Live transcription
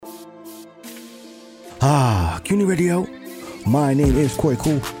CUNY Radio. My name is Corey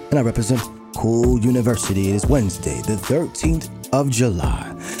Cool, and I represent Cool University. It is Wednesday, the 13th of July.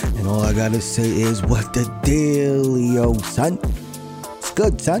 And all I gotta say is, what the dealio, son? It's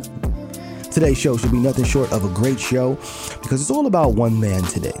good, son. Today's show should be nothing short of a great show because it's all about one man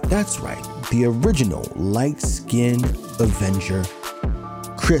today. That's right, the original light-skinned Avenger,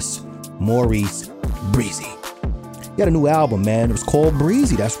 Chris Maurice Breezy. He had a new album, man. It was called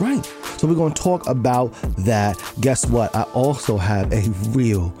Breezy. That's right. So we're going to talk about that. Guess what? I also have a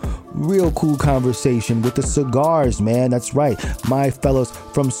real cool conversation with the Cigars, man. That's right. My fellows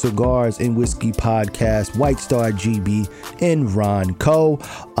from Cigars and Whiskey Podcast, White Star GB and Ron Co.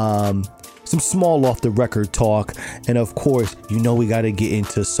 Some small off the record talk. And of course, you know we got to get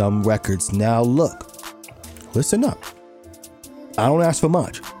into some records. Now look, listen up. I don't ask for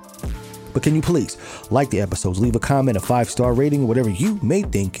much. But can you please like the episodes, leave a comment, a 5-star rating, whatever you may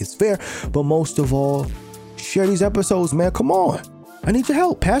think is fair. But most of all, share these episodes, man. Come on. I need your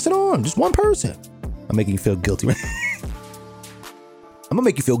help. Pass it on. Just one person. I'm making you feel guilty. I'm going to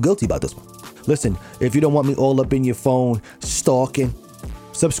make you feel guilty about this one. Listen, if you don't want me all up in your phone stalking,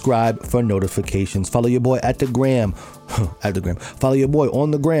 subscribe for notifications. Follow your boy at the gram. Follow your boy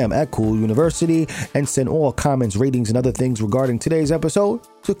on the gram at Cool University and send all comments, ratings, and other things regarding today's episode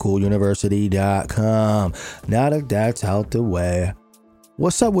to cooluniversity.com. Now that that's out the way,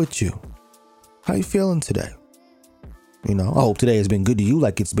 what's up with you? How you feeling today? You know, I hope today has been good to you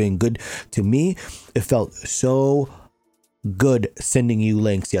like it's been good to me. It felt so good sending you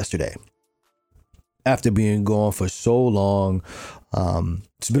links yesterday. After being gone for so long,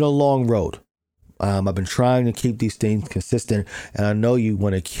 it's been a long road. I've been trying to keep these things consistent, and I know you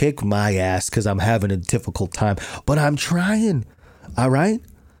want to kick my ass because I'm having a difficult time, but I'm trying. All right?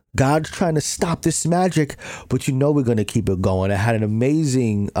 God's trying to stop this magic, but you know we're going to keep it going. I had an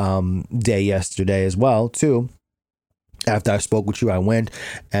amazing day yesterday as well, too. After I spoke with you, I went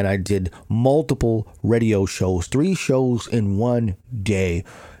and I did multiple radio shows, 3 shows in one day.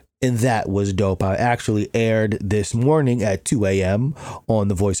 And that was dope. I actually aired this morning at 2 a.m. on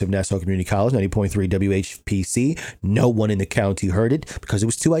the Voice of Nassau Community College, 90.3 WHPC. No one in the county heard it because it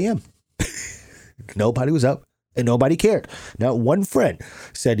was 2 a.m. Nobody was up and nobody cared. Not one friend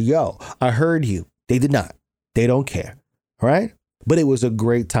said, yo, I heard you. They did not. They don't care. All right? But it was a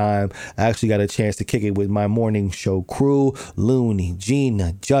great time. I actually got a chance to kick it with my morning show crew, Looney,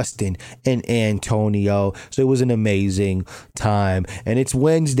 Gina, Justin, and Antonio. So it was an amazing time. And it's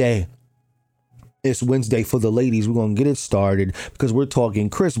Wednesday. It's Wednesday for the ladies. We're going to get it started because we're talking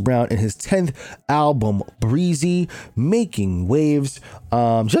Chris Brown and his 10th album, Breezy, making waves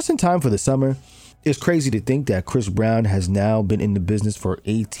just in time for the summer. It's crazy to think that Chris Brown has now been in the business for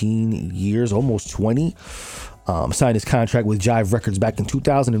 18 years, almost 20. Signed his contract with Jive Records back in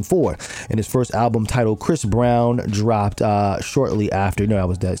 2004, and his first album titled Chris Brown dropped shortly after. No, I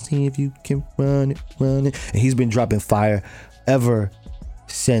was that. See if you can run it. And he's been dropping fire ever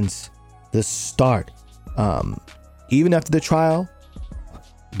since the start. Even after the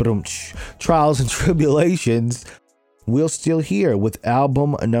trials and tribulations, we're still here with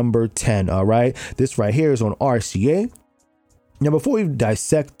album number 10. All right, this right here is on RCA. Now, before we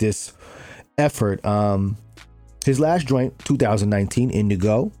dissect this effort, his last joint, 2019,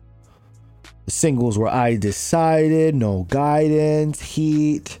 Indigo. The singles were I Decided, No Guidance,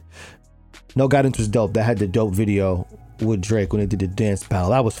 Heat. No Guidance was dope. That had the dope video with Drake when they did the dance battle.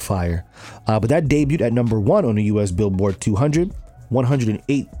 That was fire. But that debuted at number 1 on the US Billboard 200,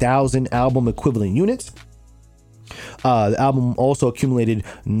 108,000 album equivalent units. The album also accumulated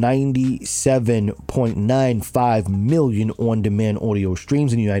 97.95 million on-demand audio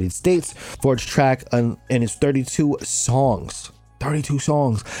streams in the United States for its track and its 32 songs.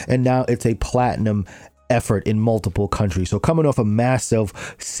 And now it's a platinum effort in multiple countries. So coming off a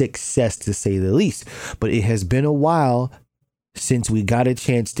massive success, to say the least. But it has been a while since we got a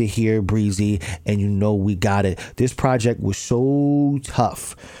chance to hear Breezy, and you know we got it. This project was so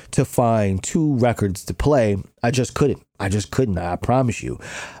tough to find 2 records to play. I just couldn't. I promise you.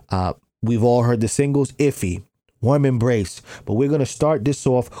 We've all heard the singles, Iffy, Warm Embrace, but we're going to start this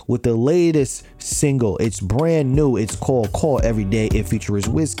off with the latest single. It's brand new. It's called Call Every Day. It features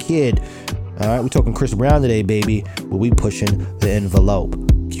Wizkid. All right, we're talking Chris Brown today, baby. But we pushing the envelope.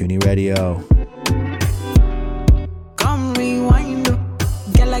 CUNY Radio.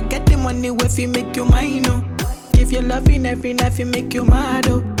 Girl, I get the money if you make you mine, oh. Give you love in every night, you make you mad,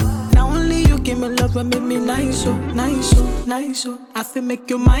 oh. Now only you give me love and make me nice, oh, nice, oh, nice, oh. I feel make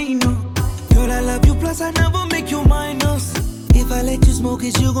you mine, oh. Girl, I love you, plus I never make you minus. If I let you smoke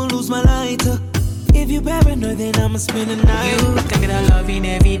it, you gon' lose my lighter. If you paranoid, then I'ma spend the night. You can get a loving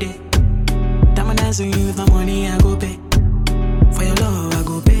every day. Diamond asking you for money, I go pay. For your love, I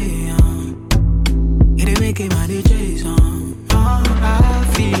go pay. It ain't making money chase. I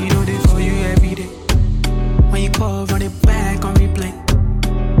feel they call you every day. When you call, run it back on replay.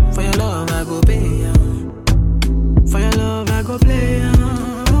 For your love, I go pay. For your love, I go play.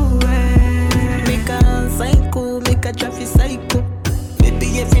 Make a psycho, make a traffic psycho.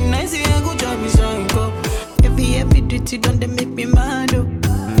 Baby, every night, say I go drive me psycho. Every duty done, they make me mad, oh.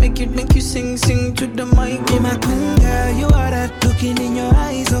 Make you sing to the mic. Oh, my queen girl, you are that looking in your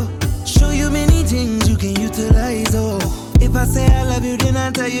eyes, oh. Show you many things you can utilize, oh. If I say I love you, then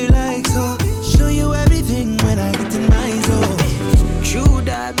I tell you like so. Show you everything when I get in my zone. True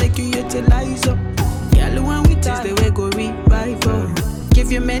that make you utilize, oh. Girl, when we taste the way go revive, oh.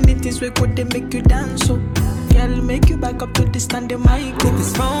 Give you many things we could they make you dance, oh. Girl, make you back up to the standing mic. If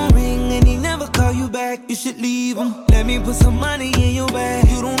his phone ring and he never call you back, you should leave him. Let me put some money in your bag.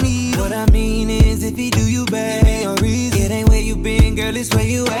 You don't need him. What I mean is, if he do you bad, it ain't your reason. It ain't where you been, girl, it's where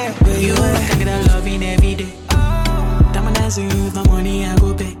you at. Where you at? Take that loving every day. Diamond dancing you for money, I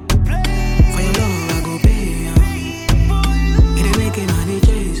go pay. For your love, I go pay. It ain't making money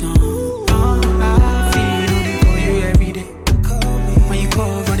chase. I feel they call you every day. When you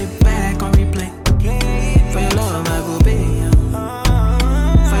call, run it back on replay. For your love, I go pay.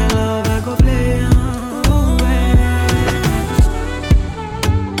 For your love, I go play.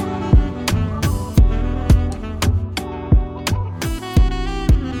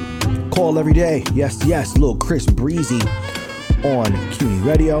 Call every day. Yes, little Chris Breezy on CUNY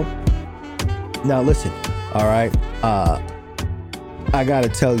Radio. Now listen, all right. I gotta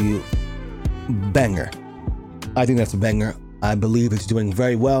tell you, banger. I think that's a banger. I believe it's doing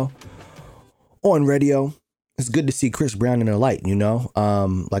very well on radio. It's good to see Chris Brown in the light, you know.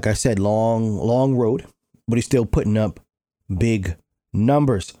 Like I said, long road, but he's still putting up big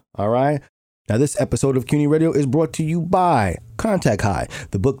numbers. All right. Now, this episode of CUNY Radio is brought to you by Contact High,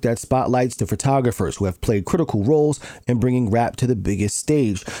 the book that spotlights the photographers who have played critical roles in bringing rap to the biggest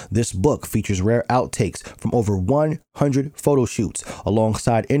stage. This book features rare outtakes from over 100 photo shoots,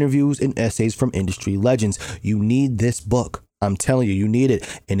 alongside interviews and essays from industry legends. You need this book. I'm telling you, you need it.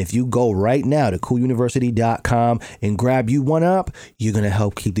 And if you go right now to cooluniversity.com and grab you one up, you're going to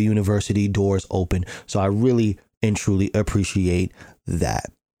help keep the university doors open. So I really and truly appreciate that.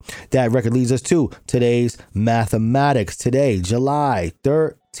 That record leads us to today's mathematics. Today, July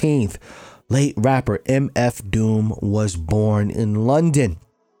 13th, late rapper MF Doom was born in London.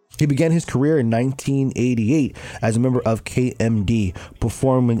 He began his career in 1988 as a member of KMD,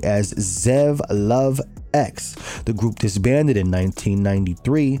 performing as Zev Love X. The group disbanded in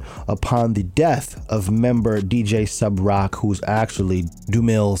 1993 upon the death of member DJ Sub Rock, who's actually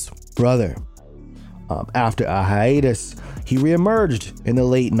Dumill's brother. After a hiatus, he reemerged in the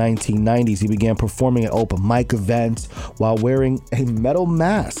late 1990s. He began performing at open mic events while wearing a metal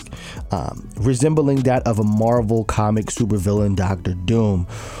mask, resembling that of a Marvel comic supervillain Dr. Doom,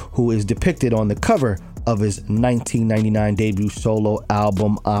 who is depicted on the cover of his 1999 debut solo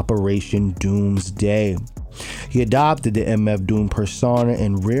album, Operation Doomsday. He adopted the MF Doom persona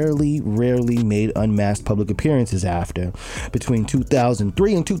and rarely made unmasked public appearances after. Between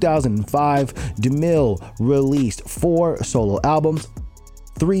 2003 and 2005, DeMille released 4 solo albums,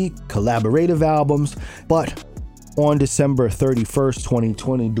 3 collaborative albums, but on December 31st,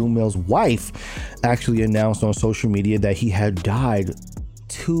 2020, DeMille's wife actually announced on social media that he had died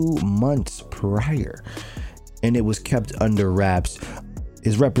 2 months prior, and it was kept under wraps.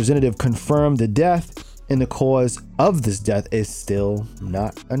 His representative confirmed the death, and the cause of this death is still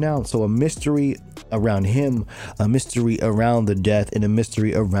not announced. So a mystery around him, a mystery around the death, and a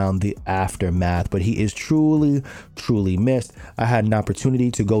mystery around the aftermath. But he is truly missed. I had an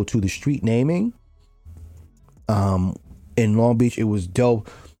opportunity to go to the street naming in Long Beach. It was dope.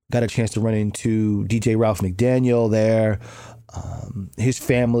 Got a chance to run into DJ Ralph McDaniel there. His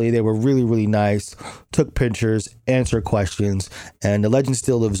family, they were really nice, took pictures, answered questions, and the legend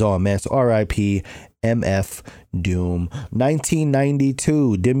still lives on, man. So RIP MF Doom.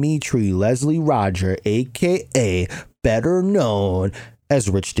 1992, Dimitri Leslie Roger, aka better known as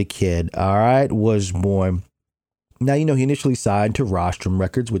Rich the Kid, all right, was born. Now, you know, he initially signed to Rostrum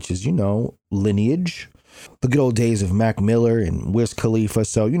Records, which is, you know, lineage. The good old days of Mac Miller and Wiz Khalifa.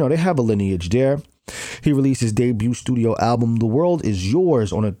 So, you know, they have a lineage there. He released his debut studio album, The World Is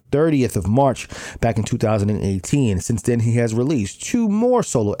Yours, on the 30th of March back in 2018. Since then, he has released 2 more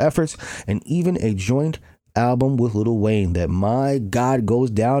solo efforts and even a joint album with Lil Wayne that, my God, goes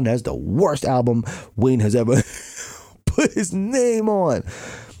down as the worst album Wayne has ever put his name on.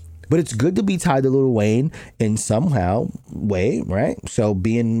 But it's good to be tied to Lil Wayne in somehow way, right? So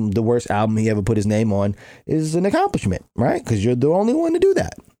being the worst album he ever put his name on is an accomplishment, right? Because you're the only one to do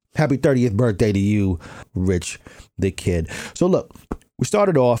that. Happy 30th birthday to you, Rich the Kid. So look, we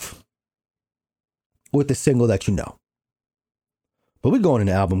started off with the single that you know. But we're going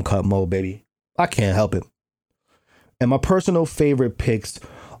into album cut mode, baby. I can't help it. And my personal favorite picks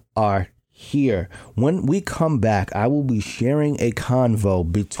are here. When we come back, I will be sharing a convo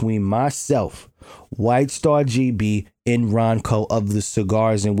between myself, White Star GB, and Ronco of the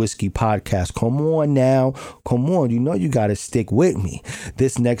Cigars and Whiskey podcast. Come on now. Come on. You know you got to stick with me.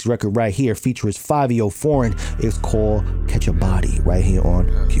 This next record right here features 5EO Foreign. It's called Catch a Body right here on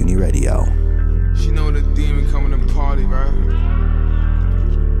CUNY Radio. She know the demon coming to party, right?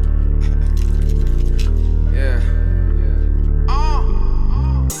 Yeah.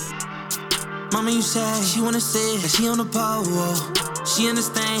 Mama, you say she wanna sit, she on the pole. She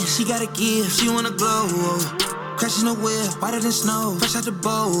understand, she gotta give, she wanna glow. Crashing the wheel, whiter than snow, fresh out the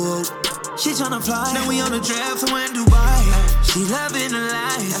boat. She tryna fly, now we on the draft, somewhere in Dubai. She loving the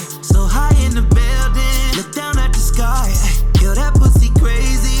life, so high in the building. Look down at the sky, yo, that pussy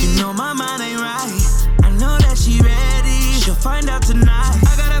crazy. You know my mind ain't right, I know that she ready. She'll find out tonight.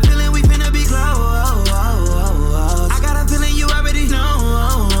 I got a feeling we finna be close. I got a feeling you already know.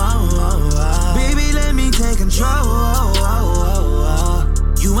 Baby, let me take control.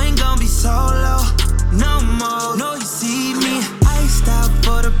 You ain't gon' be solo no more. No, you see me, I stop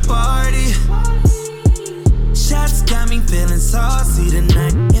for the party. Shots got me feeling saucy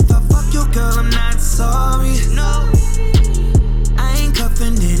tonight. If I fuck your girl, I'm not sorry. No, I ain't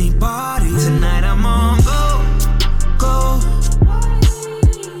cuffing anybody. Tonight I'm on go.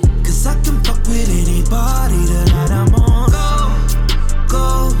 Cause I can fuck with anybody. Tonight I'm on go.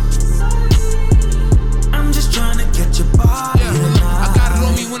 I'm just trying to catch your body tonight. I got it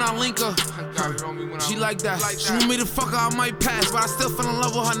on me when I link her. She like that. She want me to fuck her, I might pass, but I still fell in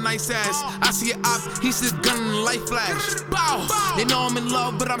love with her nice ass. I see an op, he see a gun and the light flash. Bow! They know I'm in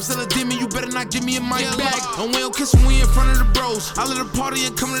love, but I'm still a demon. You better not give me in my bag. And we don't kiss when we in front of the bros. I let her party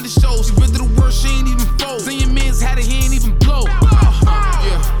and come to the shows. She been through the worst, she ain't even fold. Then your man's had it, he ain't even blow.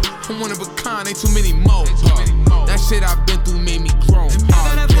 Yeah, I'm one of a kind, ain't too many more. That shit I've been through made me grown. I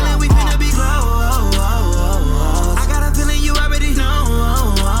got a feeling we finna be close. I got a feeling you already know.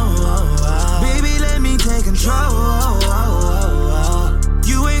 Baby, let me take control.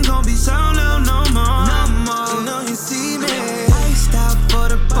 You ain't gon' be solo no more. You know you see me. I stop for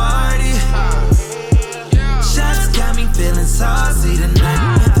the party. Shots got me feeling saucy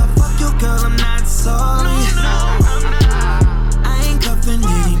tonight. If I fuck your girl, I'm not sorry. I ain't cuffing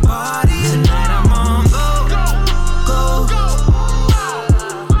anybody. Tonight I'm on go.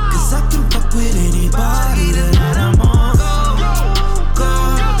 Cause I can fuck with anybody. Tonight I'm on go.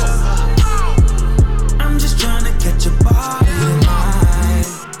 I'm just trying to catch your body tonight.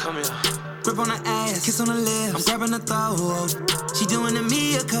 Come here. Grip on her ass, kiss on her lips, I'm grabbing her throat. She doing to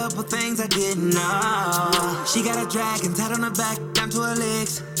me a couple things I didn't know. She got a dragon tied on her back, down to her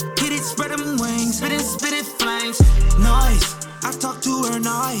legs. Hit it, spread them wings, spit it flames. Nice, I talk to her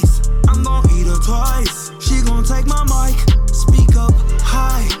nice. I'm gon' eat her twice. She gon' take my mic, speak up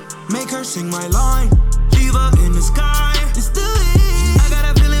high, make her sing my line. Leave her in the sky, let's do it. I got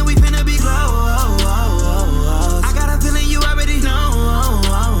a feeling we finna be close. I got a feeling you already know.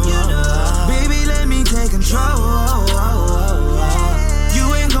 Baby, let me take control.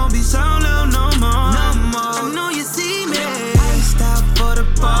 You ain't gon' be solo no more. I know you see me. I stop for the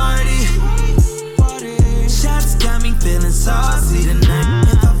party. Shots got me feeling saucy tonight.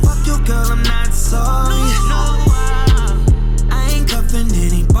 If I fuck your girl, I'm not sorry. I ain't cuffing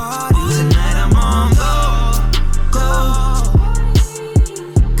anybody. Tonight I'm on go.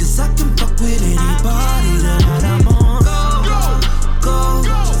 Cause I can fuck with anybody. Tonight I'm on go.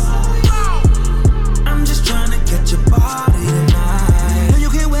 I'm just trying to catch your body tonight. No, you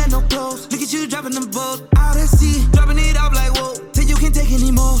can't wear no clothes. Look at you dropping the boat out at sea, dropping it off like whoa. Till you can't take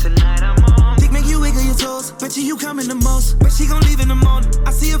anymore. Tonight I'm on. Dick make you wiggle your toes. Bet you coming the most. Bet she gon' leave in the morning.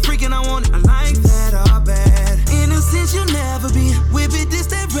 I see a freak and I want it. I like that all bad. Innocence you'll never be. Whip it, this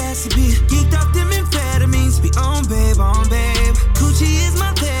that recipe. Geeked up them amphetamines. Be on babe. Gucci is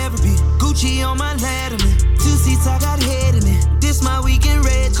my therapy. Gucci on my letterman. 2 seats, I got head in it. This my weekend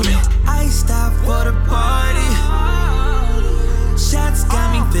red. Come here. I stop for the party. Shots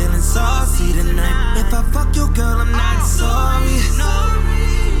got me feeling saucy tonight. If I fuck your girl, I'm not sorry.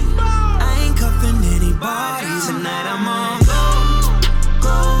 I ain't cuffing anybody. Tonight I'm on go.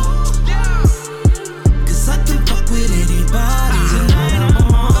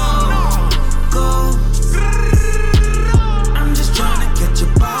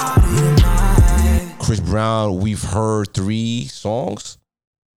 Brown, we've heard 3 songs.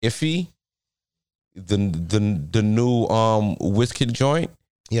 Iffy, the new Wizkid joint.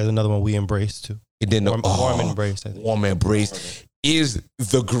 He has another one we embrace too. And then Warm Embrace. I think. Warm Embrace is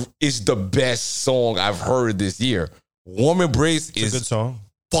the best song I've heard this year. Warm Embrace is a good song.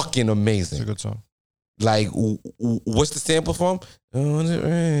 Fucking amazing. It's a good song. Like, what's the sample from? I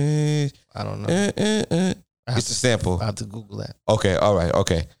don't know. It's a sample. I have to Google that. Okay, all right,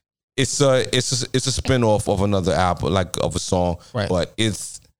 okay. It's a spinoff of another album, like of a song, right? But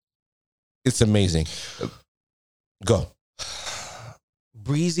it's amazing. Go.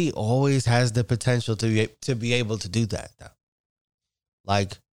 Breezy always has the potential to be able to do that. Though.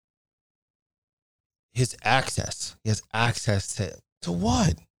 Like he has access to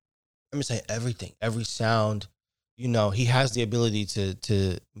what? Let me say everything, every sound. You know, he has the ability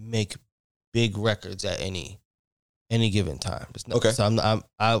to make big records at any given time. Okay. So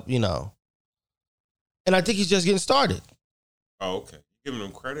I you know, and I think he's just getting started. Oh, okay. You giving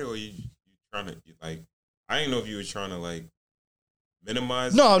him credit, or you trying to like? I didn't know if you were trying to like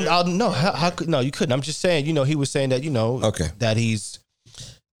minimize. No, no. How could no? You couldn't. I'm just saying. You know, he was saying that. You know, okay, that he's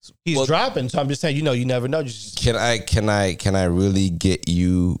dropping. So I'm just saying. You know, you never know. Can I really get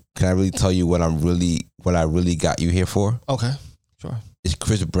you? Can I really tell you what I really got you here for? Okay, sure. Is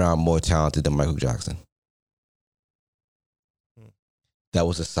Chris Brown more talented than Michael Jackson? That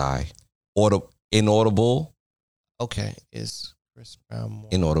was a sigh. Inaudible. Okay, is Chris Brown more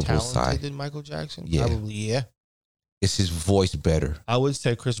inaudible talented sigh than Michael Jackson? Yeah. Probably, yeah. Is his voice better? I would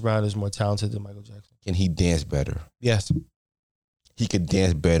say Chris Brown is more talented than Michael Jackson. Can he dance better? Yes. He could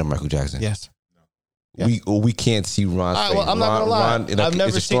dance better than Michael Jackson. Yes. We can't see Ron. Well, I'm not gonna lie.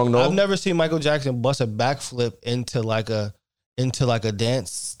 I've never seen Michael Jackson bust a backflip into like a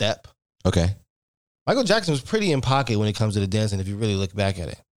dance step. Okay. Michael Jackson was pretty in pocket when it comes to the dancing. If you really look back at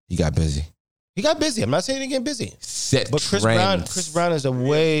it, he got busy. I'm not saying he didn't get busy. But Chris Brown is a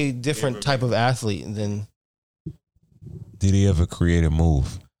way different type of athlete than. Did he ever create a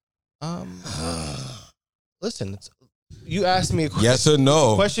move? Listen, you asked me a question. Yes or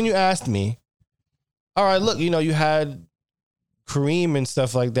no? The question you asked me. All right, look, you know, you had Kareem and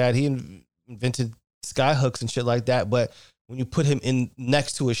stuff like that. He invented sky hooks and shit like that. But when you put him in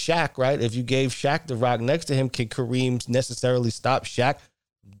next to a Shaq, right? If you gave Shaq the rock next to him, can Kareem necessarily stop Shaq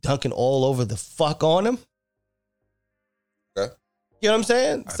dunking all over the fuck on him? Okay. You know what I'm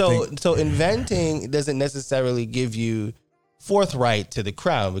saying? So inventing doesn't necessarily give you forthright to the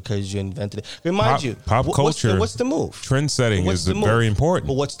crowd because you invented it. Remind you, pop culture. What's the move? Trend setting is very important.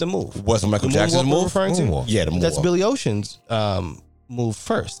 But what's the move? What's Michael Jackson's move? Referring to? Yeah, the move. That's Billy Ocean's move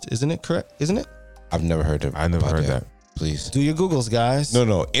first, isn't it? Correct? Isn't it? I've never heard of. I never heard that. Please do your Googles, guys.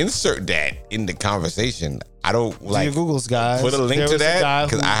 No. Insert that in the conversation. I don't like. Do your Googles, guys. Put a link to that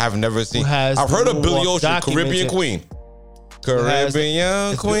because I have never seen. I've heard of Billy Ocean, Caribbean Queen.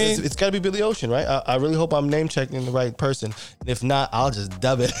 Caribbean Queen. It's got to be Billy Ocean, right? I really hope I'm name checking the right person. And if not, I'll just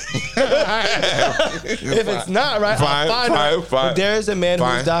dub it. If it's not right, I'll find it. But there is a man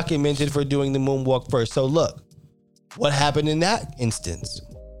who's documented for doing the moonwalk first. So look, what happened in that instance?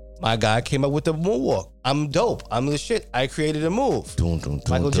 My guy came up with the moonwalk. I'm dope. I'm the shit. I created a move.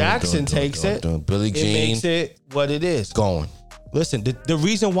 Michael Jackson takes it. Billie Jean. It makes it what it is. Going. Listen, the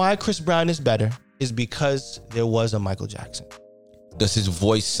reason why Chris Brown is better is because there was a Michael Jackson. Does his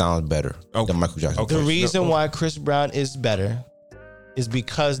voice sound better than Michael Jackson? The reason why Chris Brown is better is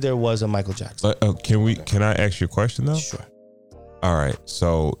because there was a Michael Jackson. Can I ask you a question though? Sure. All right.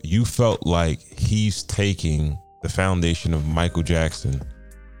 So you felt like he's taking the foundation of Michael Jackson,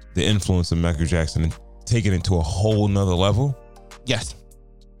 the influence of Michael Jackson, and taking it to a whole nother level? Yes.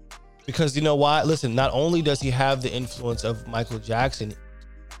 Because you know why? Listen, not only does he have the influence of Michael Jackson,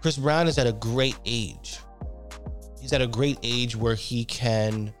 Chris Brown is at a great age. He's at a great age where he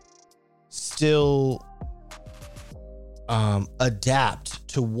can still adapt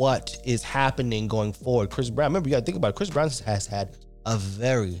to what is happening going forward. Chris Brown, remember, you got to think about it. Chris Brown has had a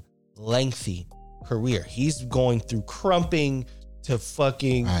very lengthy career. He's going through crumping to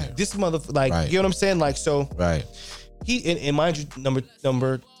fucking this motherfucker. Like, you know what I'm saying? Like, so he, and mind you, number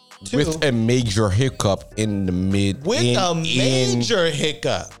two, with a major hiccup in the mid, hiccup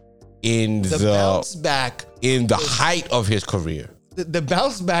in the bounce back in the height of his career. The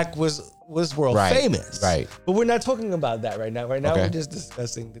bounce back was world famous, right? But we're not talking about that right now. Right now, we're just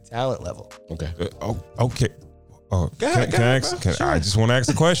discussing the talent level. Okay. Okay. I just want to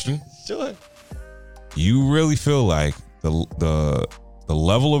ask a question. Sure. You really feel like the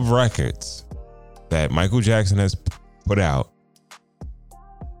level of records that Michael Jackson has put out,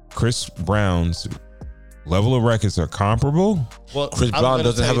 Chris Brown's level of records are comparable? Well, Chris Brown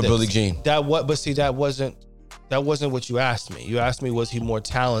doesn't have a Billie Jean. That wasn't that wasn't what you asked me. You asked me, was he more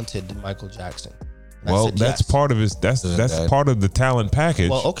talented than Michael Jackson? And I Well, said that's yes. part of his. That's part of the talent package.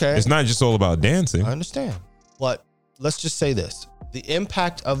 Well, okay. It's not just all about dancing. I understand. But let's just say this. The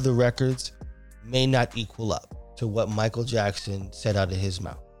impact of the records may not equal up to what Michael Jackson said out of his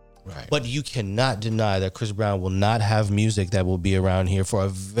mouth. Right. But you cannot deny that Chris Brown will not have music that will be around here for a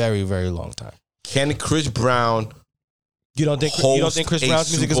very, very long time. Can Chris Brown You don't think Chris a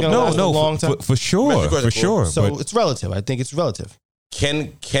Brown's music is Super going to Bowl? last a long time? for sure, for sure. So but it's relative. I think it's relative.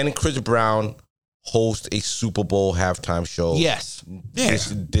 Can Chris Brown host a Super Bowl halftime show? Yes.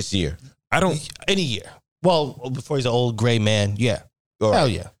 This year. I don't. Any year. Well, before he's an old gray man. Yeah. All right. Hell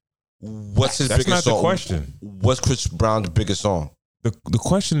yeah. What's his That's biggest not song? the question. What's Chris Brown's biggest song? The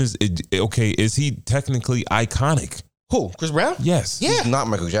question is, okay, is he technically iconic? Who? Chris Brown? Yes. Yeah. He's not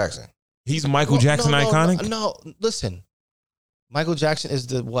Michael Jackson. He's Michael Jackson iconic? No, listen. Michael Jackson is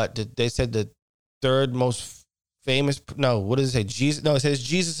they said the third most famous. No, what does it say? Jesus. No, it says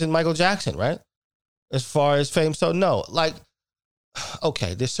Jesus and Michael Jackson, right? As far as fame. So no, like,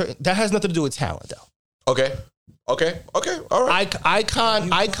 okay, there's certain that has nothing to do with talent though. Okay. All right.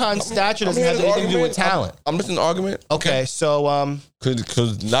 Icon stature doesn't have anything to do with talent. I'm listening to the argument. Okay, so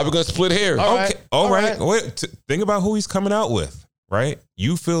Because now we're gonna split hairs. All right. Okay. All right. Wait. Think about who he's coming out with, right?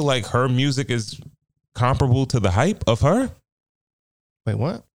 You feel like her music is comparable to the hype of her? wait,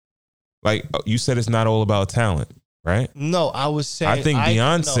 what? Like you said, it's not all about talent, right? No, I was saying. I think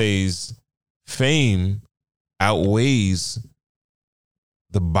Beyonce's fame outweighs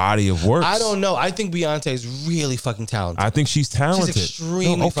the body of work. I don't know. I think Beyonce is really fucking talented. I think she's talented. She's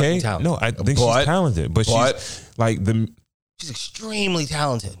extremely fucking talented. No, I think she's talented, but she's like She's extremely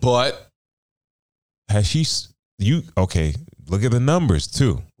talented. But has she? You okay? Look at the numbers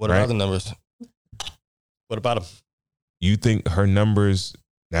too. What right? about the numbers? What about them? You think her numbers?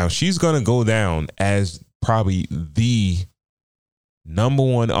 Now she's gonna go down as probably the number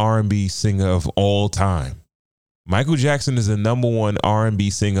one R&B singer of all time. Michael Jackson is the number one R&B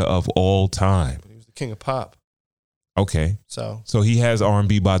singer of all time. He was the king of pop. Okay, So so he has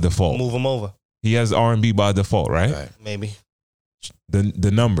R&B by default. move him over. He has R&B by default, right? right. Maybe.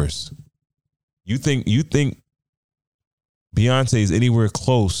 The numbers. You think Beyonce is anywhere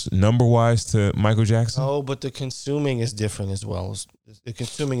close number wise to Michael Jackson? Oh, but the consuming is different as well. The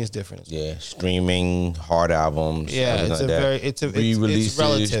consuming is different. As well. yeah, streaming, hard albums. Yeah, everything it's like a that. very it's Re-releases,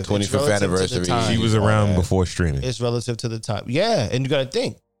 relative. 25th It's relative to the anniversary. time. She was around before streaming. It's relative to the time. Yeah, and you got to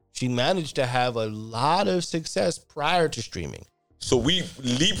think she managed to have a lot of success prior to streaming. So we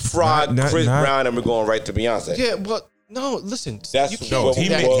leapfrog Not- Chris not- Brown and we're going right to Beyonce. Yeah, but no, listen. That's you can't no, do he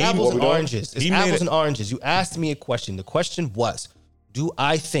that. made- It's he- apples what and we doing? oranges. It's He made apples it- and oranges. You asked me a question. The question was, do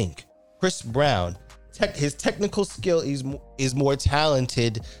I think Chris Brown, his technical skill is more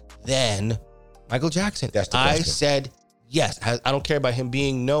talented than Michael Jackson? That's the I question. said yes. I don't care about him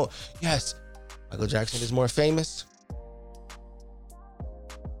being known. Yes, Michael Jackson is more famous.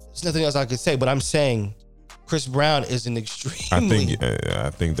 There's nothing else I could say, but I'm saying Chris Brown is an extremely. I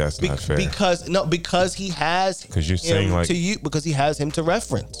think that's not fair. Because he has. 'Cause you're saying, him like- to you because he has him to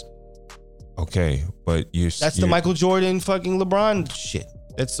reference. Okay, but That's the Michael Jordan fucking LeBron shit.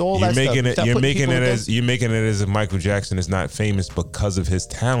 That's all You're that making stuff. it. You're Putting making people it against- as you're making it as if Michael Jackson is not famous because of his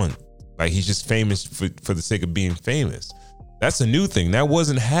talent. Like he's just famous for the sake of being famous. That's a new thing. That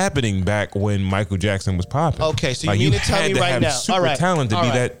wasn't happening back when Michael Jackson was popping. Okay, so Like, you mean to tell had me right have now? super All right, talent to all be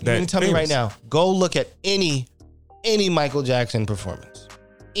right. that. You mean to tell me right famous. now? Go look at any Michael Jackson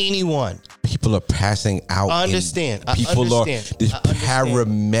anyone. People are passing out. I understand. I People understand. are. There's I understand.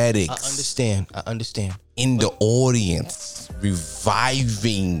 paramedics. I understand. in the audience,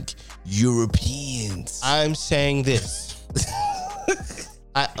 reviving Europeans. I'm saying this.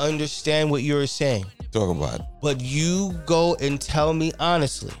 I understand what you're saying, Talking about but you go and tell me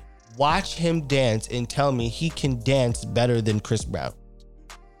honestly. Watch him dance and tell me he can dance better than Chris Brown.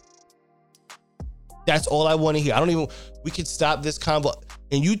 That's all I want to hear. We could stop this convo.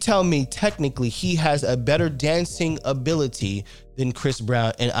 And you tell me technically he has a better dancing ability than Chris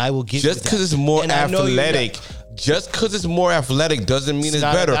Brown, and I will give you that. just because it's more And I know you're athletic. Just because it's more athletic doesn't mean it's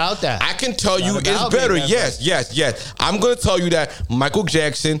not better. about that. I can tell It's you not it's about better. being Yes. I'm going to tell you that Michael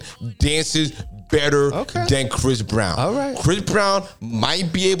Jackson dances better Okay. than Chris Brown. All right. Chris Brown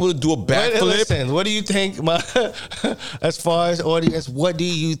might be able to do a backflip. Listen, what do you think? As far as audience, what do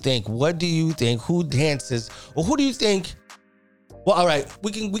you think? What do you think? Who dances? Or who do you think? Well, all right,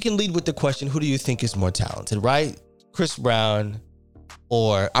 we can lead with the question: who do you think is more talented? Right, Chris Brown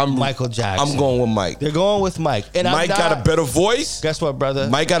or Michael Jackson? I'm going with Mike. They're going with Mike, and Mike got a better voice. Guess what, brother?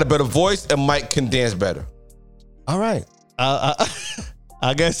 Mike got a better voice, and Mike can dance better. All right.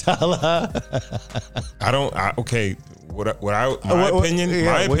 I guess I'll. Okay. My opinion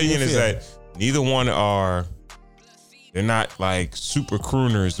is that neither one are. They're not like super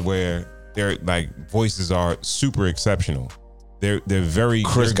crooners where their like voices are super exceptional. They're very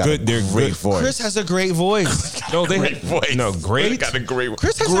Chris got good. a great voice. Chris has a great voice. No, they Great voice. No, great. Chris got a great voice.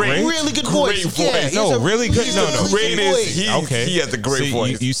 Chris has a really good voice. Yeah, he has a really good. No, really good voice. He has a great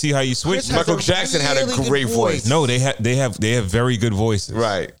voice. You see how you switch? Chris has Michael a Jackson had a really good great voice. No, they have very good voices.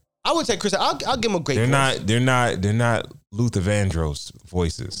 Right. I would say Chris. I'll give him a great They're voice. They're not Luther Vandross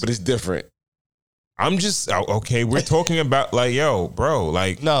voices. But it's different. I'm just okay. We're talking about like, yo, bro,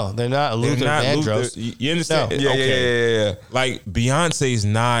 like No, they're not they're Luther not Vandross. Luther. You understand? No. Yeah, Okay. yeah. Like Beyonce's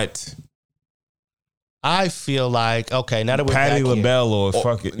not I feel like okay. Now that we're Patti back here, LaBelle or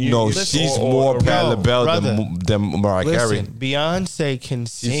fucking No, listen, she's or- more Patti no, LaBelle brother. than Mariah Carey. listen, Beyonce can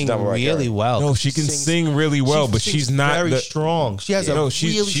sing not Mariah really Carey. well. No, she can sing really well, but sings she's not very the, strong. She has a No, really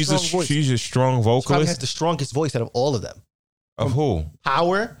she's strong voice. she's a strong She probably has vocalist the strongest voice out of all of them. of who?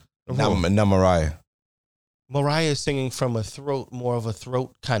 Power. Not Mariah. Mariah is singing from a throat, more of a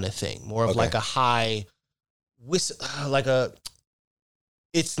throat kind of thing, more of Okay. like a high whistle, like a.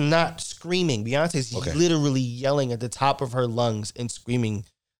 It's not screaming. Beyonce's Okay. literally yelling at the top of her lungs and screaming.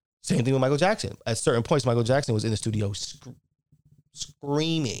 Same thing with Michael Jackson. At certain points, Michael Jackson was in the studio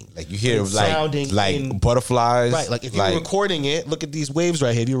screaming. Like you hear It's sounding like in- butterflies. Right, like if you're recording it, look at these waves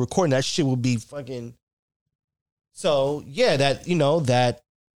right here. If you're recording that shit will be fucking. So yeah, that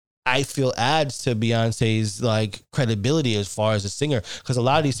I feel adds to Beyonce's like credibility as far as a singer, because a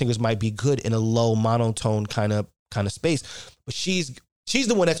lot of these singers might be good in a low monotone kind of space, but she's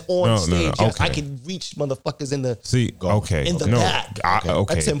the one that's on stage. Yes, okay. I can reach motherfuckers in the Okay. in the no, back.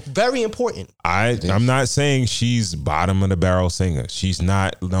 okay. That's very important. I'm not saying she's bottom of the barrel singer. She's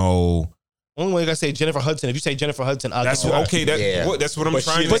not. No. Only way I gotta say Jennifer Hudson. If you say Jennifer Hudson, I'll That's give what, you okay. That's what I'm But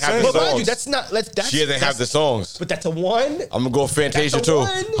trying she to didn't have say. the But mind you, songs. that's not. That's She doesn't have the songs. But that's a one. I'm gonna go Fantasia That's a too.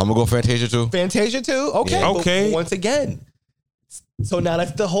 one. I'm gonna go Fantasia too. Fantasia too. Okay. Yeah. but Okay. once again. So now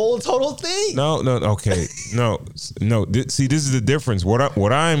that's the whole total thing. No. Okay. No. See, this is the difference.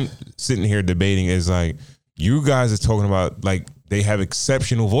 What I'm sitting here debating is like, you guys are talking about like they have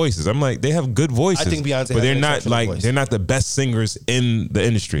exceptional voices. I'm like, they have good voices. I think Beyonce but has they're an not exceptional like voice. they're not the best singers in the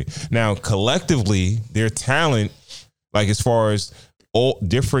industry. Now, collectively, their talent, like as far as all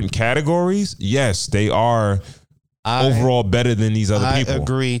different categories, yes, they are overall better than these other people. I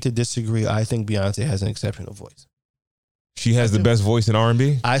agree to disagree. I think Beyonce has an exceptional voice. She has the best voice in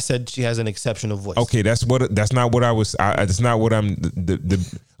R&B. I said she has an exceptional voice. Okay, that's not what I was. That's not what I'm.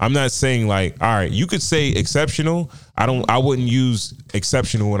 I'm not saying like. All right, you could say exceptional. I wouldn't use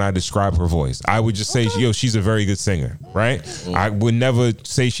exceptional when I describe her voice. I would just say, yo, she's a very good singer, right? I would never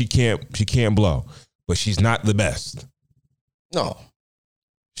say she can't blow, but she's not the best. No,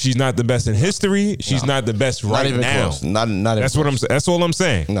 she's not the best in history. She's not the best right not even now. close. Not even That's what I'm. That's all I'm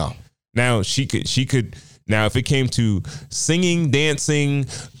saying. No. Now she could. Now, if it came to singing, dancing,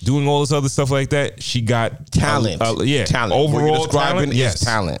 doing all this other stuff like that, she got talent. Talent. What you're Overall describing talent, is yes.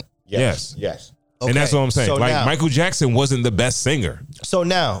 talent. Yes. Okay, And that's what I'm saying. so Like now- Michael Jackson wasn't the best singer. So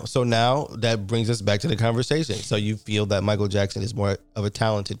now that brings us back to the conversation. So you feel that Michael Jackson is more of a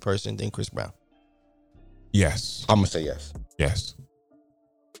talented person than Chris Brown? Yes. I'm gonna say yes. Yes.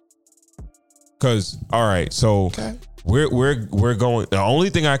 Because all right, so Okay. we're going. The only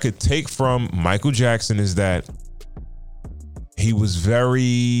thing I could take from Michael Jackson is that he was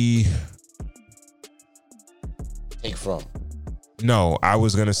very. Take from. No, I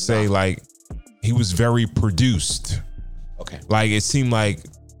was gonna say like he was very produced. Okay. Like it seemed like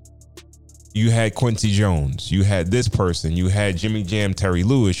you had Quincy Jones, you had this person, you had Jimmy Jam, Terry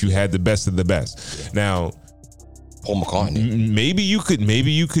Lewis, you had the best of the best. Now, Paul McCartney. maybe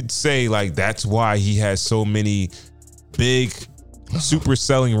you could say like that's why he has so many big super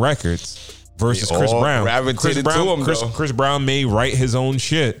selling records versus They Chris all Brown. gravitated to him, though. Chris Brown may write his own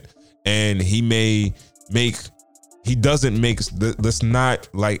shit, and he may make. He doesn't make. Let's not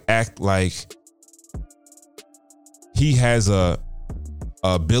like act like he has a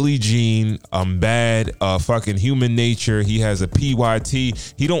Billie Jean, Bad, fucking Human Nature. He has a PYT.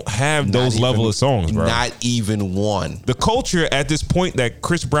 He don't have those level of songs, bro. Not even one. The culture at this point that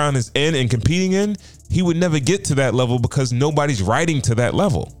Chris Brown is in and competing in, he would never get to that level because nobody's writing to that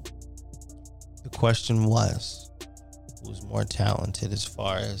level. The question was, who's more talented as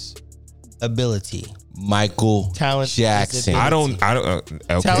far as ability. Michael Talent is Jackson. ability.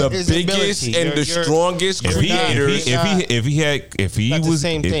 Okay. Talent The is biggest ability. and the strongest If creators. he Not the was,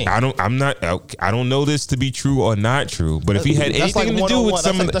 same thing. I don't know this to be true or not true, but if he had That's anything like to do with one-on-one.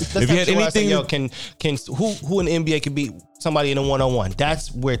 some, That's if he had actually why I say, anything, who in the NBA can beat somebody in a one-on-one?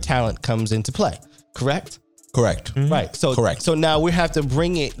 That's where talent comes into play. Correct? Correct. Right. So Correct. So now we have to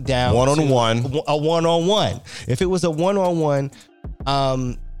bring it down One-on-one. to a one-on-one. If it was a one-on-one,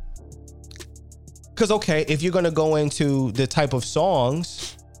 because okay, if you're gonna go into the type of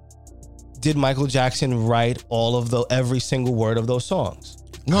songs, did Michael Jackson write every single word of those songs?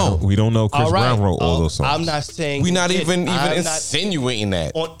 No. we don't know. Chris All right. Brown wrote all those songs. I'm not saying We're not he did. even I'm not insinuating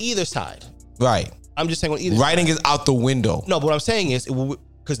that. on either side. Right. I'm just saying on either Writing side. is out the window. No, but what I'm saying is,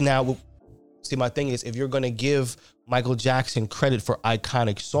 because now, see, my thing is, if you're gonna give Michael Jackson credit for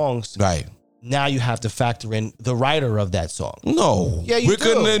iconic songs, Right. now you have to factor in the writer of that song. No. Yeah, you we're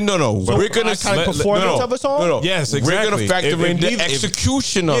do. Gonna, no. So we're gonna iconic performance of a song? No. Yes, We're exactly. gonna factor in the neither-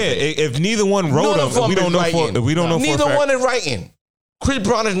 execution of it. If neither one wrote None of them, we them don't know is for writing. we don't know for a Neither fact. one is writing. Chris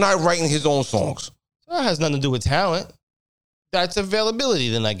Brown is not writing his own songs. That has nothing to do with talent. That's availability,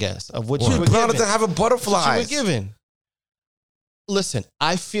 then, I guess, of what you Chris were Brown given. doesn't have a butterfly. You were given. Listen,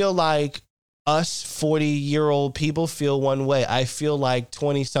 I feel like us 40-year-old people feel one way. I feel like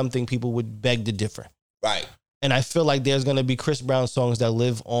 20-something people would beg to differ. Right. And I feel like there's going to be Chris Brown songs that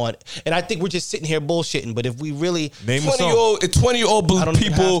live on. And I think we're just sitting here bullshitting. But if we really... Name a song. 20-year-old I don't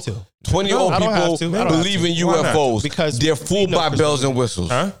even people, have to. 20-year-old I don't have people to. I don't have believe in to. Why not? UFOs Because they're we fooled know by Chris bells Brown. and whistles.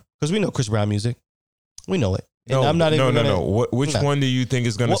 Huh? Because we know Chris Brown music. We know it. And No, I'm not even no. gonna, Which No. one do you think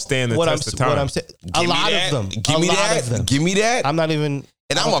is going to stand the test of time? What I'm saying, a Give me lot that. of them. Give me that. Give me that. I'm not even.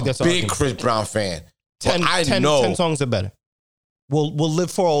 And I don't I'm think a that's big argument. Chris Brown fan. 10, But I 10 know. 10 songs are better. We'll live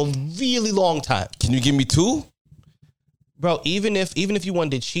for a really long time, Can you give me two? bro. Even if you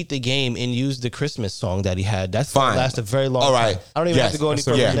wanted to cheat the game and use the Christmas song that he had, that's Fine. gonna last a very long All right. time. I don't even Yes. have to go any That's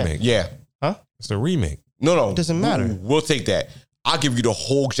a further Yeah. than remake. that. Yeah. Huh? It's a remake. No. It doesn't matter. We'll take that. I'll give you the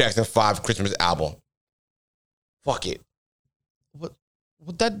whole Jackson 5 Christmas album. Fuck it.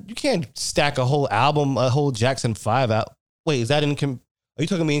 What that you can't stack a whole album, a whole Jackson 5 out. Wait, is that in? Are you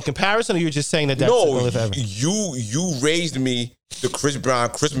talking to me in comparison, or you're just saying that that's gonna No, live forever? you raised me the Chris Brown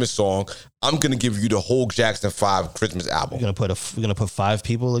Christmas song. I'm gonna give you the whole Jackson 5 Christmas album. We're gonna put 5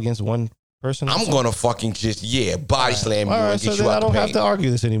 people against one person. I'm gonna fucking just body slam you All right, and so get then you I out don't the have paint. to argue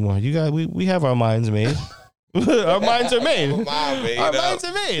this anymore. You guys, we have our minds made. Our minds are made. Our minds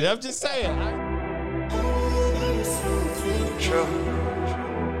are made. I'm just saying.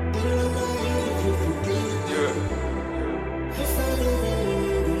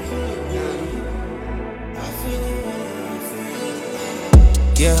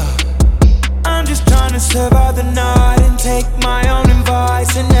 Yeah, I'm just trying to survive the night and take my own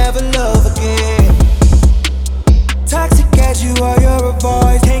advice and never love again. Toxic as you are, you're a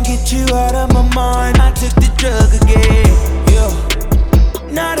voice, can't get you out of my mind. I took the drug again.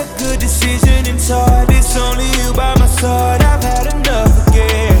 Yeah, not a good decision inside. It's only you by my side. I've had enough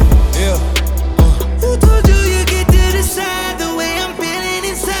again. Yeah. Who told you you get to decide the way I'm feeling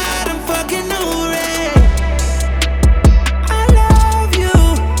inside? I'm fucking over it. I love you.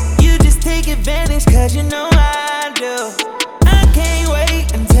 You just take advantage 'cause you know I do. I can't wait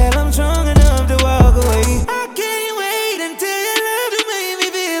until I'm strong enough to walk away. I can't wait until your love to make me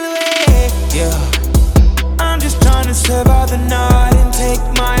feel away. Yeah, I'm just trying to survive the night and take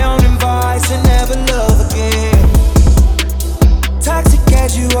my own advice and never love again. Toxic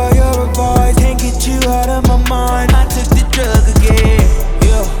as you are, you're a voice, can't get you out of my mind. I took the drug again.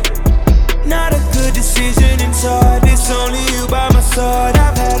 Yeah, not a good decision inside. It's only you by my side.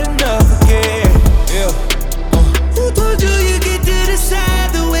 I've had enough again. Yeah. Who told you you get to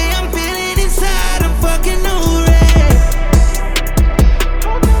decide the way I'm feeling inside? I'm fucking over it.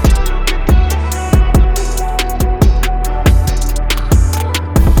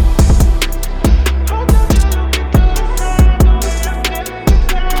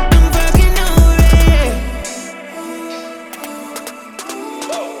 I'm fucking over it.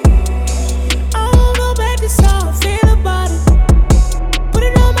 I won't go back, that's how I feel about it. Put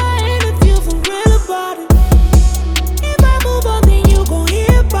it on my hand if you for real about it. If I move on, then you gon'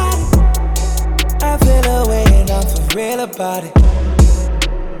 hear about it. I feel away and I'm for real about it.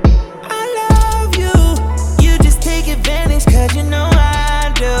 I love you. You just take advantage 'cause you know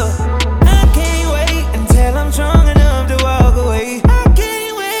I do. I can't wait until I'm strong enough to walk away. I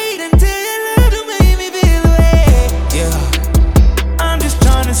can't wait until your love to make me feel away. Yeah, I'm just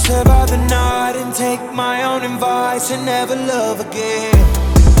trying to survive the night and take my own advice and never love again.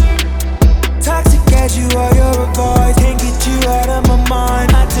 Toxic as you are, you're a voice, can't get you out of my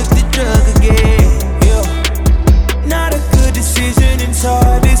mind. I took the drug again.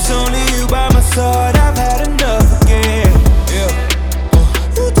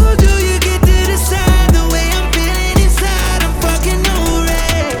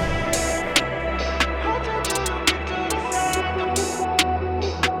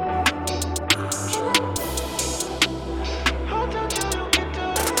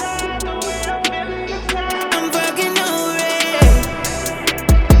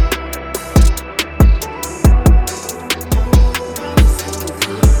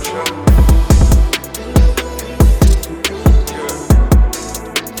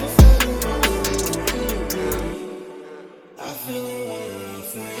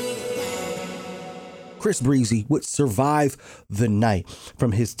 Chris Breezy with Survive the Night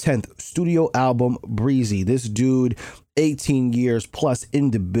from his 10th studio album, Breezy. This dude, 18 years plus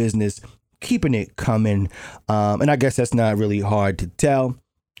in the business, keeping it coming. And I guess that's not really hard to tell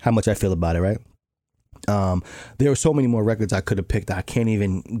how much I feel about it, right? There are so many more records I could have picked. I can't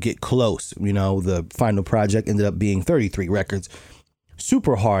even get close. You know, the final project ended up being 33 records.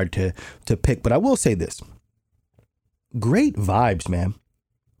 Super hard to pick, but I will say this. Great vibes, man.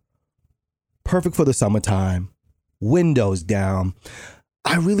 Perfect for the summertime. Windows down.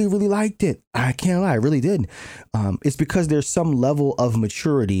 I really, really liked it. I can't lie, I really did. It's because there's some level of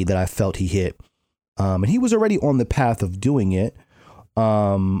maturity that I felt he hit. And he was already on the path of doing it.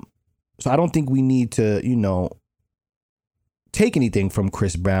 So I don't think we need to, take anything from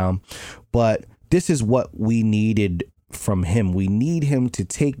Chris Brown, but this is what we needed from him. We need him to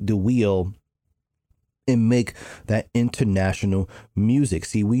take the wheel and make that international music.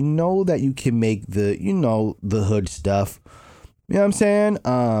 See, we know that you can make the hood stuff. You know what I'm saying?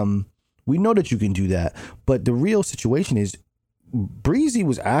 We know that you can do that. But the real situation is Breezy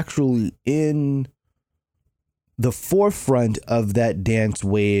was actually in the forefront of that dance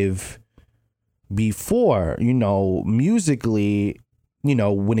wave before, musically,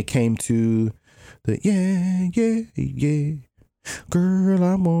 when it came to the yeah, girl,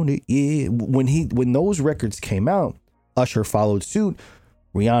 I'm on it, yeah. When those records came out, Usher followed suit,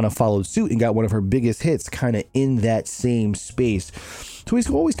 Rihanna followed suit and got one of her biggest hits kind of in that same space. So he's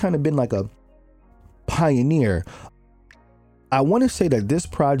always kind of been like a pioneer. I want to say that this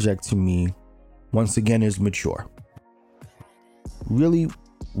project to me, once again, is mature. Really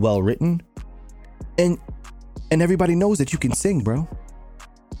well written. And everybody knows that you can sing, bro.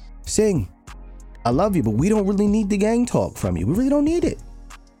 Sing. I love you, but we don't really need the gang talk from you. We really don't need it.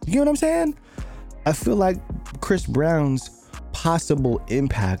 You get what I'm saying? I feel like Chris Brown's possible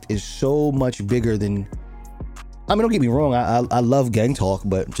impact is so much bigger than... I mean, don't get me wrong. I love gang talk,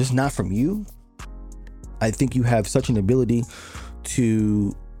 but just not from you. I think you have such an ability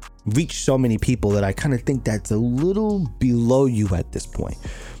to reach so many people that I kind of think that's a little below you at this point.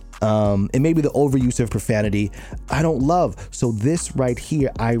 And maybe the overuse of profanity I don't love. So this right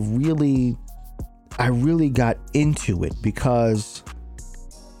here, I really got into it because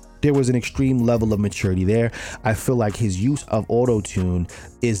there was an extreme level of maturity there. I feel like his use of auto-tune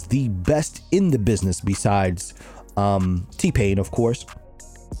is the best in the business besides T-Pain, of course.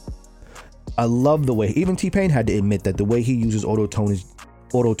 I love the way, even T-Pain had to admit that the way he uses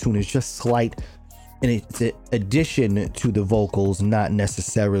auto-tune is just slight, and it's an addition to the vocals, not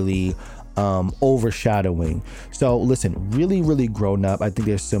necessarily overshadowing. So listen, really, really grown up. I think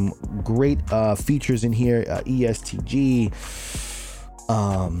there's some great features in here. ESTG,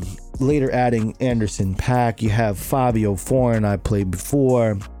 later adding Anderson .Paak. You have Fabio Foreign, I played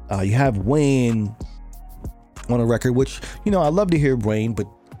before. You have Wayne on a record, which, I love to hear Wayne, but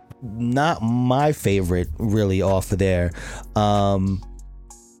not my favorite really off of there.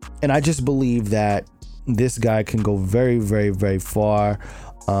 And I just believe that this guy can go very, very, very far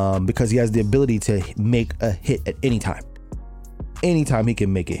because he has the ability to make a hit at any time. Anytime he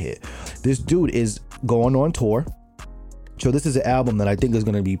can make a hit. This dude is going on tour. So this is an album that I think is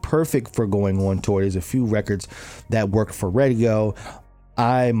going to be perfect for going on tour. There's a few records that work for radio.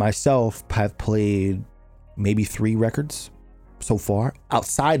 I myself have played maybe 3 records so far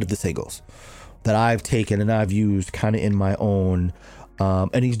outside of the singles that I've taken and I've used kind of in my own.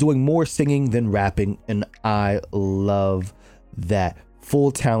 And he's doing more singing than rapping, and I love that.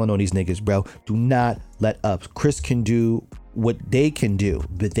 Full talent on these niggas, bro. Do not let up. Chris can do what they can do,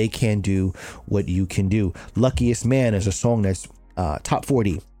 but they can't do what you can do. Luckiest Man is a song that's top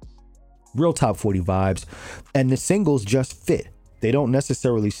 40, real top 40 vibes, and the singles just fit. They don't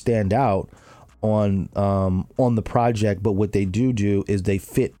necessarily stand out on the project, but what they do is they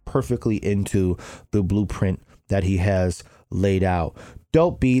fit perfectly into the blueprint that he has laid out.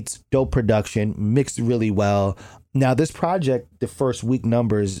 Dope beats, dope production, mixed really well. Now this project, the first week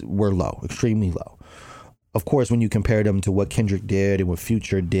numbers were low, extremely low. Of course, when you compare them to what Kendrick did and what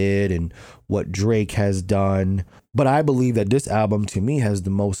Future did and what Drake has done. But I believe that this album to me has the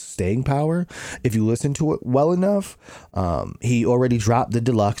most staying power. If you listen to it well enough, he already dropped the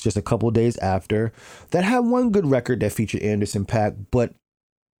deluxe just a couple of days after that had one good record that featured Anderson .Paak, but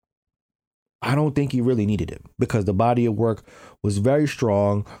I don't think he really needed it because the body of work was very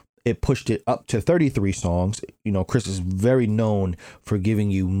strong. It pushed it up to 33 songs. Chris is very known for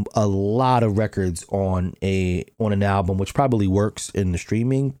giving you a lot of records on an album, which probably works in the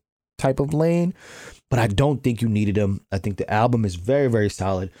streaming type of lane, but I don't think you needed him. I think the album is very, very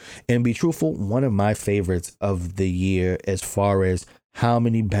solid. And to be truthful, one of my favorites of the year as far as how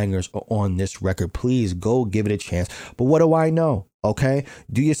many bangers are on this record. Please go give it a chance. But what do I know? Okay,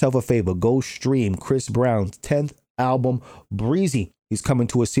 do yourself a favor. Go stream Chris Brown's 10th album, Breezy. He's coming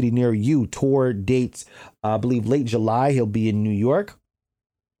to a city near you. Tour dates, I believe, late July. He'll be in New York.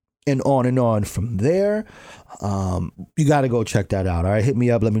 And on from there. You got to go check that out. All right, hit me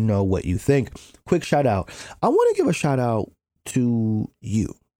up. Let me know what you think. Quick shout out. I want to give a shout out to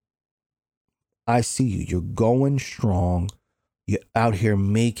you. I see you. You're going strong. You're out here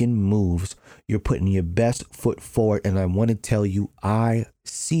making moves. You're putting your best foot forward. And I want to tell you, I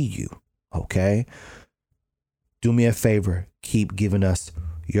see you. Okay? Do me a favor. Keep giving us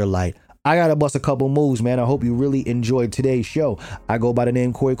your light. I got to bust a couple moves, man. I hope you really enjoyed today's show. I go by the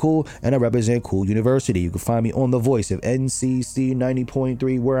name Corey Cool, and I represent Cool University. You can find me on the voice of NCC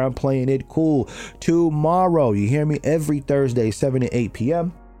 90.3, where I'm playing it cool tomorrow. You hear me? Every Thursday, 7 to 8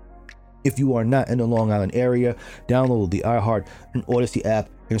 p.m. If you are not in the Long Island area, download the iHeart and Odyssey app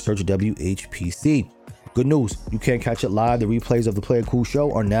and search WHPC. Good news, you can't catch it live. The replays of the Play It Cool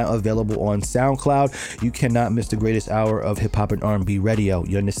show are now available on SoundCloud. You cannot miss the greatest hour of hip-hop and R&B radio.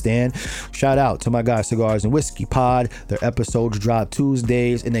 You understand? Shout out to my guys, Cigars and Whiskey Pod. Their episodes drop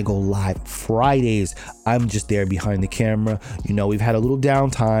Tuesdays and they go live Fridays. I'm just there behind the camera. You know, we've had a little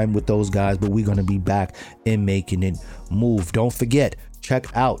downtime with those guys, but we're going to be back and making it move. Don't forget, check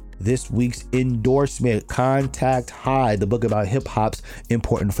out this week's endorsement, Contact High, the book about hip-hop's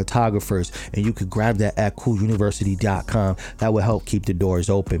important photographers. And you could grab that at cooluniversity.com. That will help keep the doors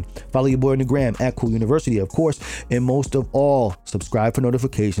open. Follow your boy on the gram at Cool University, of course. And most of all, subscribe for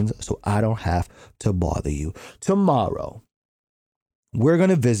notifications so I don't have to bother you. Tomorrow, we're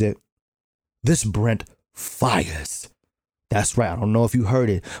going to visit this Brent Fires. That's right. I don't know if you heard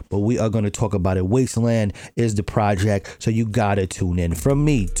it, but we are going to talk about it. Wasteland is the project, so you got to tune in. From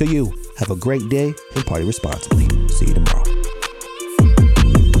me to you, have a great day and party responsibly. See you tomorrow.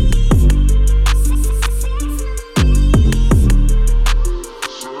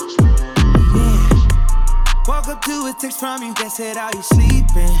 Woke up to a text from you that said, are you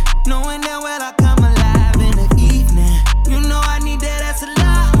sleeping? Knowing that well I come alive in the evening. You know I need that ass a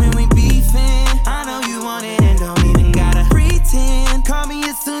lot when we beefing. I know you want it and don't even gotta pretend. Call me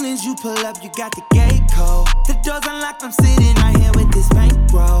as soon as you pull up, you got the gate code. The door's unlocked, I'm sitting right here with this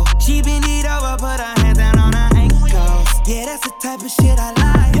bankroll. She been it over, put her hands down on her ankles. Yeah, that's the type of shit I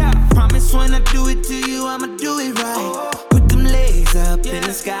like. Yeah. Promise when I do it to you, I'ma do it right. Put them legs up in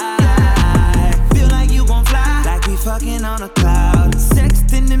the sky. Feel like you gon' fly, like we fucking on a cloud.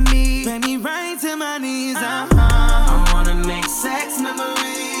 Sexting to me, make me right to my knees. I wanna make sex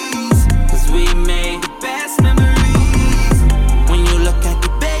memories, cause we made the best memories. When you look at the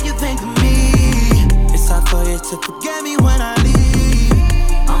bed, you think of me. It's hard for you to forget me when I leave.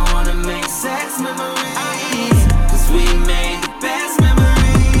 I wanna make sex memories, cause we made the best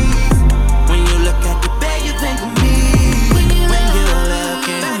memories. When you look at the bed, you think of me. When you're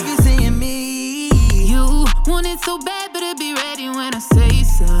looking back, you seeing me. You want it so bad, better be ready when I say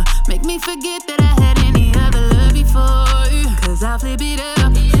so. Make me forget that I had any other love before you, cause I'll flip it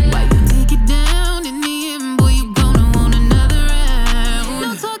up. Why you take it down in the end, boy, you gonna want another round.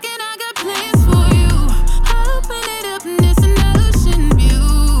 No talking, I got plans for you. I'll open it up and it's an ocean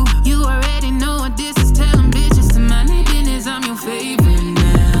view. You already know what this is, tell them bitches to mind their business, I'm your favorite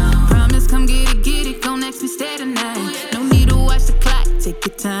now. Promise, come get it, go next, we stay tonight. No need to watch the clock, take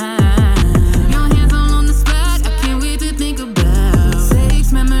your time. Your hands all on the spot, I can't wait to think about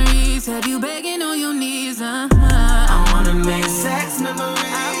sex memories, have you begging on your knees, I wanna make sex memories,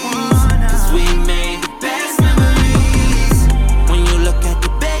 cause we made the best memories. When you look at the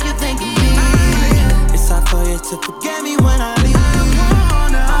bed, you think of me. It's hard for you to forget me when I leave. I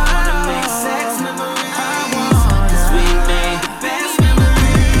wanna make sex memories, cause we made the best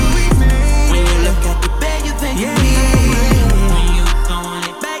memories. When you look at the bed, you think of me. When you throwing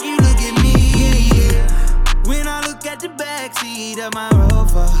it back, you look at me. When I look at the backseat of my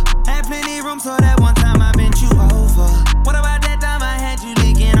Rover, had plenty room so that one time I bent you over. What about that time I had you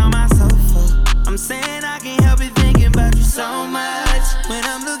licking on my sofa? I'm saying I can't help it thinking about you so much. When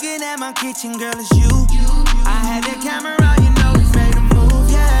I'm looking at my kitchen, girl, it's you. I had that camera, you know we made a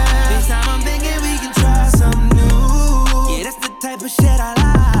move, yeah. This time I'm thinking we can try something new. Yeah, that's the type of shit I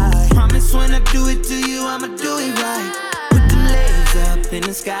like. Promise when I do it to you, I'ma do it right. Put them legs up in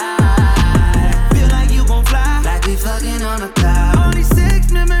the sky. Feel like you gon' fly, like we fucking on a cloud. All these sex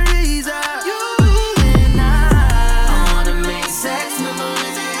memories are you. Sex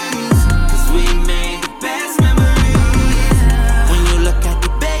memories, cause we made the best memories. When you look at the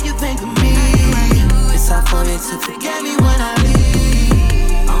bed, you think of me. It's hard for you to forget me when I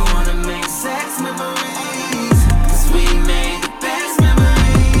leave. I wanna make sex memories.